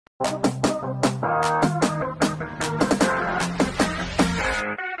Good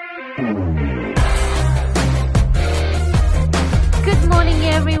morning,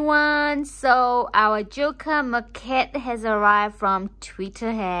 everyone. So our Joker maquette has arrived from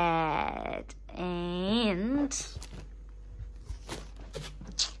Twitterhead, and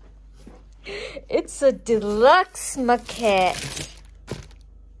it's a deluxe maquette.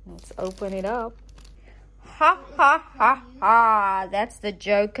 Let's open it up. Ha ha ha ha! That's the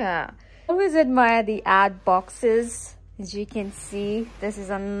Joker. I always admire the art boxes. As you can see, this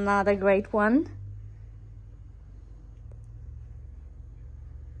is another great one.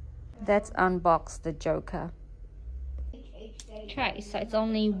 Let's unbox the Joker. Okay, so it's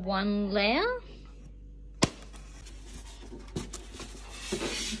only one layer.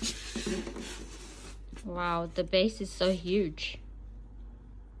 Wow, the base is so huge.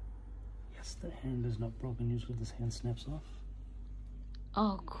 Yes, the hand is not broken. Usually this hand snaps off.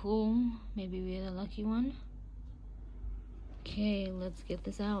 Oh, cool. Maybe we're the lucky one. Okay, let's get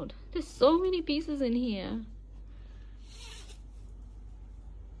this out. There's so many pieces in here.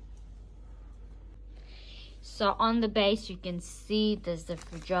 So on the base you can see there's the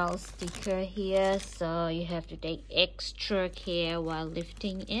fragile sticker here, so you have to take extra care while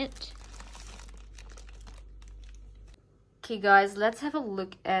lifting it. Okay guys, let's have a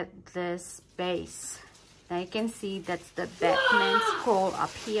look at this base. Now you can see that's the Batman's scroll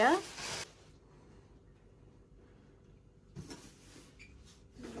up here.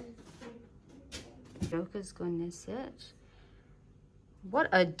 Joker's gonna sit. What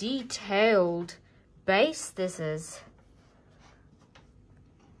a detailed base this is.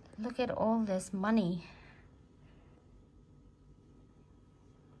 Look at all this money.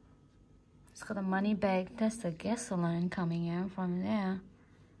 It's got a money bag. That's the gasoline coming out from there.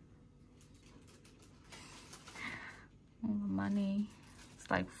 All the money. It's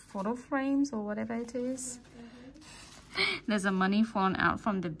like photo frames or whatever it is. There's a money falling out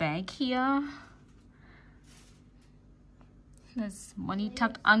from the bag here. There's money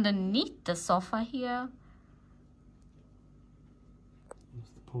tucked underneath the sofa here. There's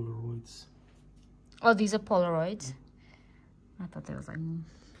the Polaroids. Oh, these are Polaroids. I thought there was like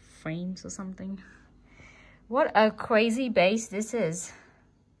frames or something. What a crazy base this is.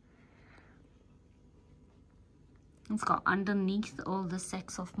 It's got underneath all the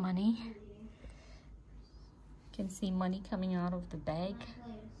sacks of money. You can see money coming out of the bag.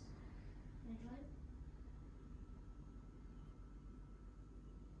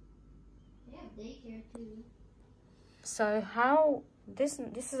 So how this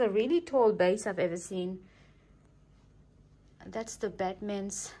is a really tall base I've ever seen. That's the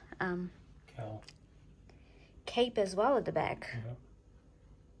Batman's cape as well at the back. Yeah.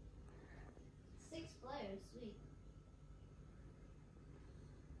 6 players, sweet.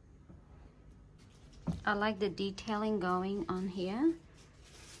 I like the detailing going on here.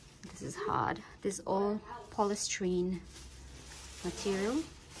 This is hard. This is all polystyrene material.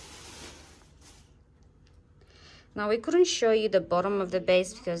 Now we couldn't show you the bottom of the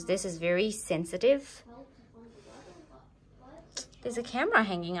base because this is very sensitive. There's a camera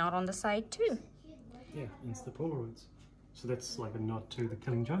hanging out on the side too. Yeah, and it's the Polaroids. So that's like a nod to the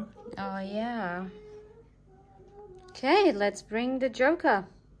Killing Joke. Oh yeah. Okay, let's bring the Joker.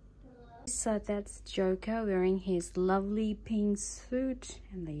 So that's Joker wearing his lovely pink suit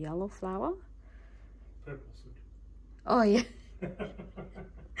and the yellow flower. Purple suit. Oh yeah.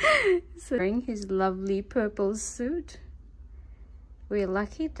 So wearing his lovely purple suit. We're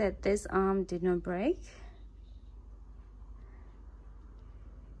lucky that this arm did not break.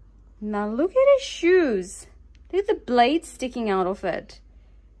 Now look at his shoes. Look at the blade sticking out of it.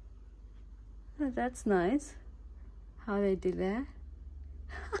 Oh, that's nice. How they did that.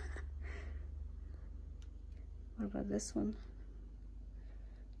 What about this one?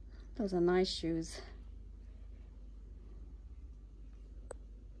 Those are nice shoes.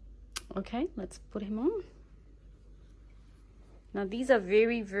 Okay, let's put him on. Now these are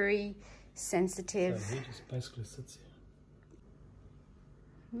very, very sensitive. So he just basically sits here.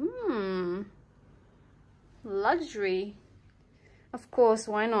 Luxury. Of course,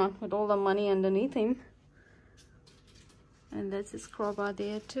 why not? With all the money underneath him. And that's his crowbar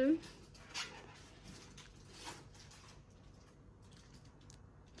there too.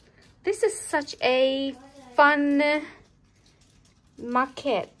 This is such a fun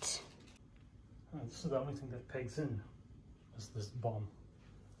maquette. Oh, this is the only thing that pegs in, is this bomb.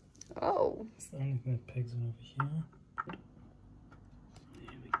 Oh. It's the only thing that pegs in over here.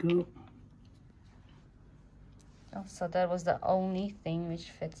 There we go. Oh, so that was the only thing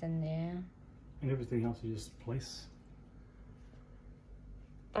which fits in there. And everything else you just place.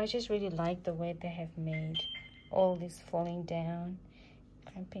 I just really like the way they have made all this falling down,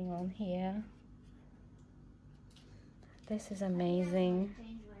 clamping on here. This is amazing.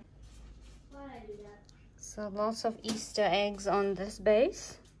 So lots of Easter eggs on this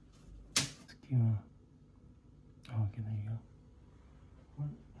base. Kio. Oh, okay, there you go.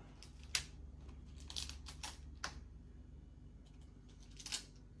 One.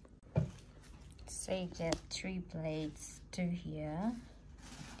 So you get 3 blades, 2 here,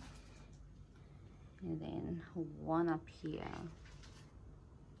 and then 1 up here.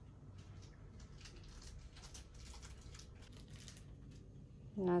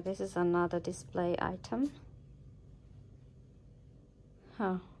 Now this is another display item.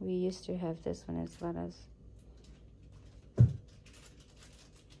 Huh, we used to have this one as well as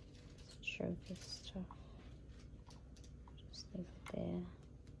trophy stuff. Just leave it there.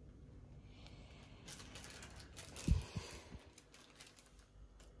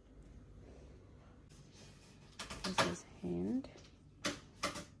 This is hand.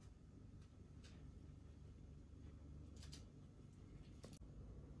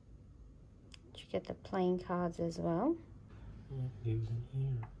 You get the playing cards as well. What goes in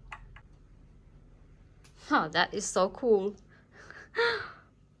here? Oh, that is so cool.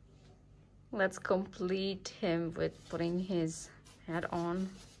 Let's complete him with putting his hat on.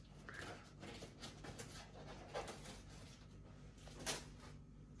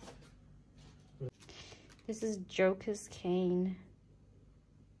 This is Joker's cane.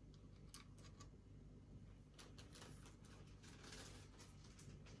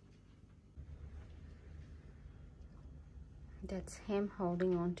 That's him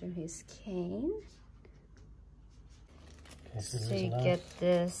holding on to his cane. Okay, So you get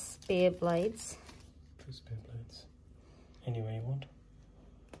the spare blades. 2 spare blades. Anywhere you want.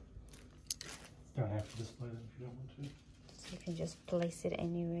 You don't have to display them if you don't want to. So you can just place it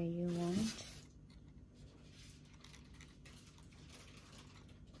anywhere you want.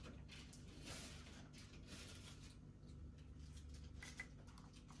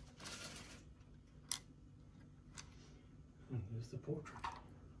 And here's the portrait.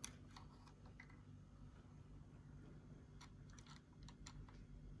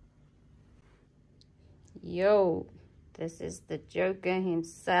 Yo, this is the Joker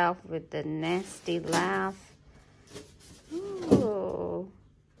himself with the nasty laugh. Ooh,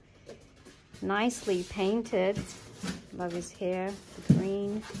 nicely painted. Love his hair, the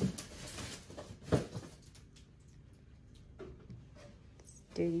green.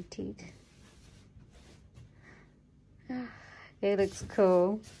 Dirty teeth. It looks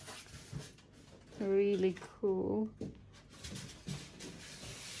cool. Really cool.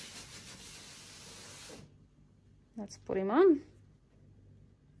 Let's put him on.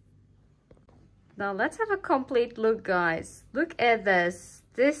 Now let's have a complete look, guys. Look at this.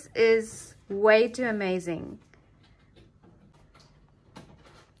 This is way too amazing.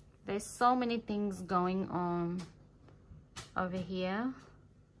 There's so many things going on over here.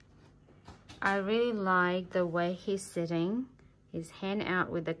 I really like the way he's sitting. His hand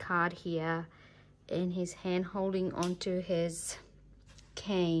out with the card here and his hand holding onto his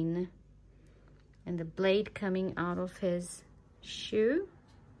cane. And the blade coming out of his shoe.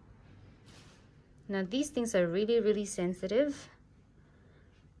 Now these things are really, really sensitive.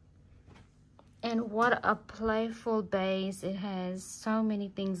 And what a playful base. It has so many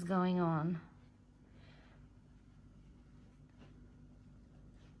things going on.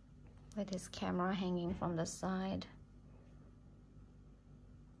 With his camera hanging from the side.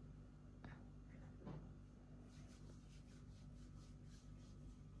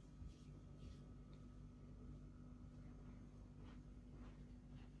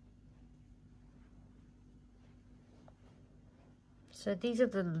 So these are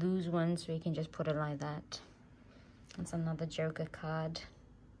the loose ones, so you can just put it like that. That's another Joker card.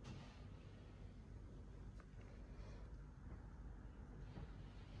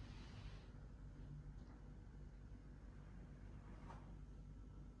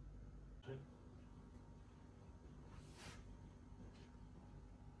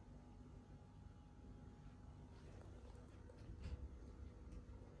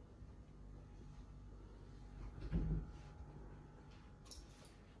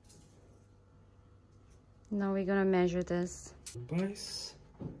 Now we're gonna measure this. Base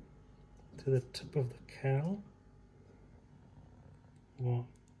to the tip of the cowl. What?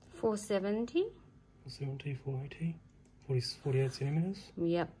 470. 70, 480, 48 centimeters.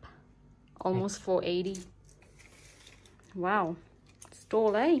 Yep. Almost 480. Wow. It's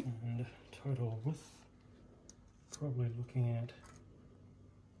tall, eh? And total width, probably looking at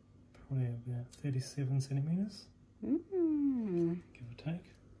probably about 37 centimeters. Mm. Give or take.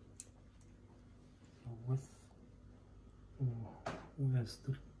 widest.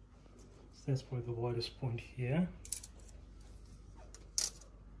 So that's probably the widest point here.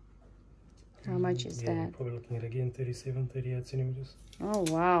 How much is that? Probably looking at again 38 centimeters. Oh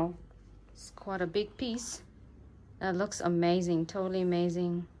wow, it's quite a big piece. That looks amazing, totally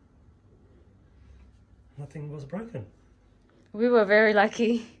amazing. Nothing was broken. We were very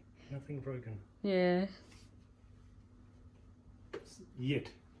lucky. Nothing broken. Yeah. Yet.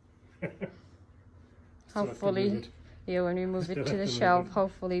 Hopefully, yeah, when we move it to the shelf,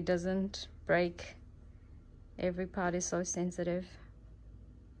 hopefully it doesn't break. Every part is so sensitive.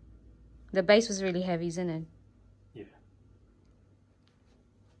 The base was really heavy, isn't it? Yeah.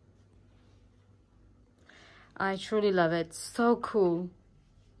 I truly love it. So cool.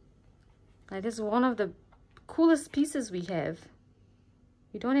 Like, this is one of the coolest pieces we have.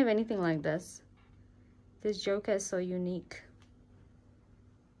 We don't have anything like this. This joker is so unique.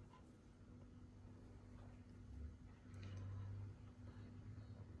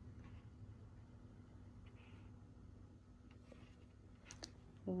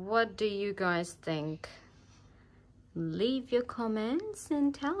 What do you guys think? Leave your comments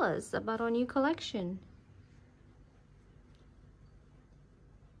and tell us about our new collection.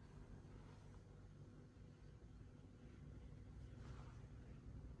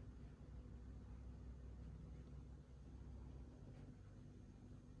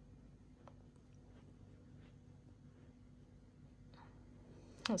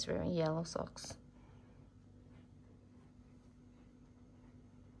 It's wearing yellow socks.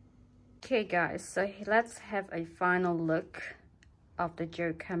 Okay guys, so let's have a final look of the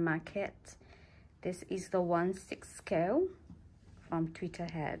Joker maquette. This is the 1/6 scale from Twitter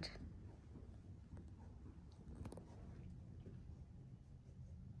Head.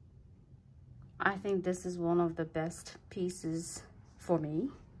 I think this is one of the best pieces for me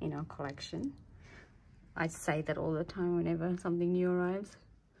in our collection. I say that all the time whenever something new arrives.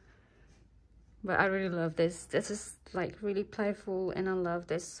 But I really love this. This is like really playful, and I love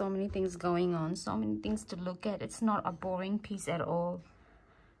there's so many things going on, so many things to look at. It's not a boring piece at all.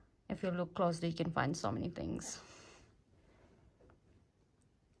 If you look closely, you can find so many things.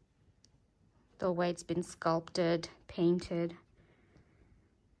 The way it's been sculpted, painted,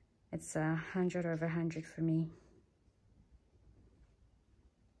 it's 100 over 100 for me.